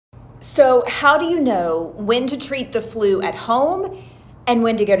So, how do you know when to treat the flu at home and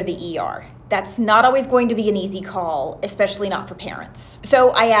when to go to the ER? That's not always going to be an easy call, especially not for parents. So,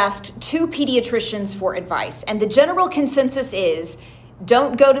 I asked two pediatricians for advice, and the general consensus is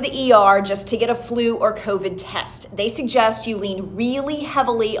don't go to the ER just to get a flu or COVID test. They suggest you lean really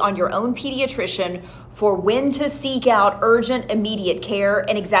heavily on your own pediatrician for when to seek out urgent, immediate care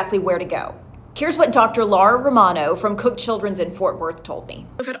and exactly where to go. Here's what Dr. Laura Romano from Cook Children's in Fort Worth told me.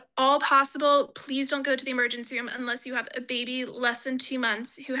 If at all possible, please don't go to the emergency room unless you have a baby less than 2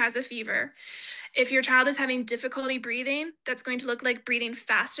 months who has a fever. If your child is having difficulty breathing, that's going to look like breathing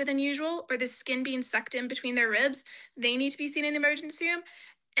faster than usual, or the skin being sucked in between their ribs, they need to be seen in the emergency room.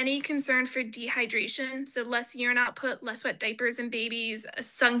 Any concern for dehydration, so less urine output, less wet diapers in babies, a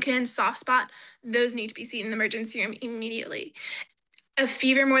sunken soft spot, those need to be seen in the emergency room immediately. A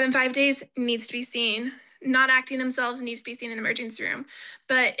fever more than 5 days needs to be seen. Not acting themselves needs to be seen in the emergency room.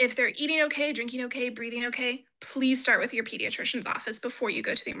 But if they're eating okay, drinking okay, breathing okay, please start with your pediatrician's office before you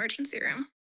go to the emergency room.